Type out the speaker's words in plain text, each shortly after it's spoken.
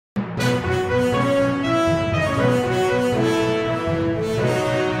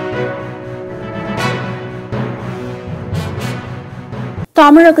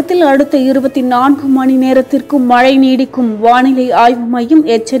தமிழகத்தில் அடுத்த 24 மணி நேரத்திற்கு மழை நீடிக்கும், வானிலை ஆய்வு மையம்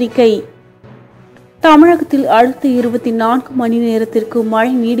எச்சரிக்கை. தமிழகத்தில் அடுத்த 24 மணி நேரத்திற்கு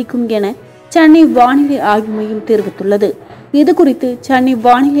மழை நீடிக்கும் என சென்னை வானிலை ஆய்வு மையம் தெரிவித்துள்ளது. இதுகுறித்து சென்னை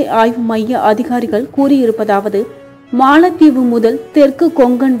வானிலை ஆய்வு மைய அதிகாரிகள் கூறியிருப்பதாவது: மாலத்தீவு முதல் தெற்கு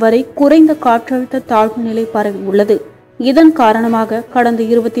கொங்கன் வரை குறைந்த காற்றழுத்த தாழ்வு நிலை பரவி உள்ளது. இதன் காரணமாக கடந்த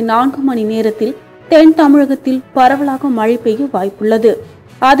 24 மணி நேரத்தில் தென் தமிழகத்தில் பரவலாக மழை பெய்ய வாய்ப்புள்ளது.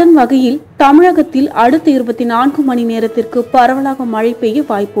 அதன் வகையில் தமிழகத்தில் அடுத்த 24 மணி நேரத்திற்கு பரவலாக மழை பெய்ய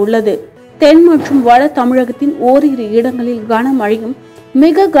வாய்ப்பு உள்ளது. தென் மற்றும் வட தமிழகத்தின் ஓரிரு இடங்களில் கனமழையும்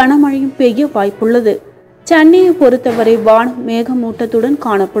மிக கனமழையும் பெய்ய வாய்ப்புள்ளது. சென்னையை பொறுத்தவரை வானம் மேகமூட்டத்துடன்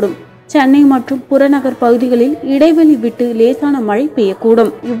காணப்படும். சென்னை மற்றும் புறநகர் பகுதிகளில் இடைவெளி விட்டு லேசான மழை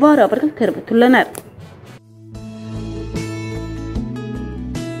பெய்யக்கூடும். இவ்வாறு அவர்கள் தெரிவித்துள்ளனர்.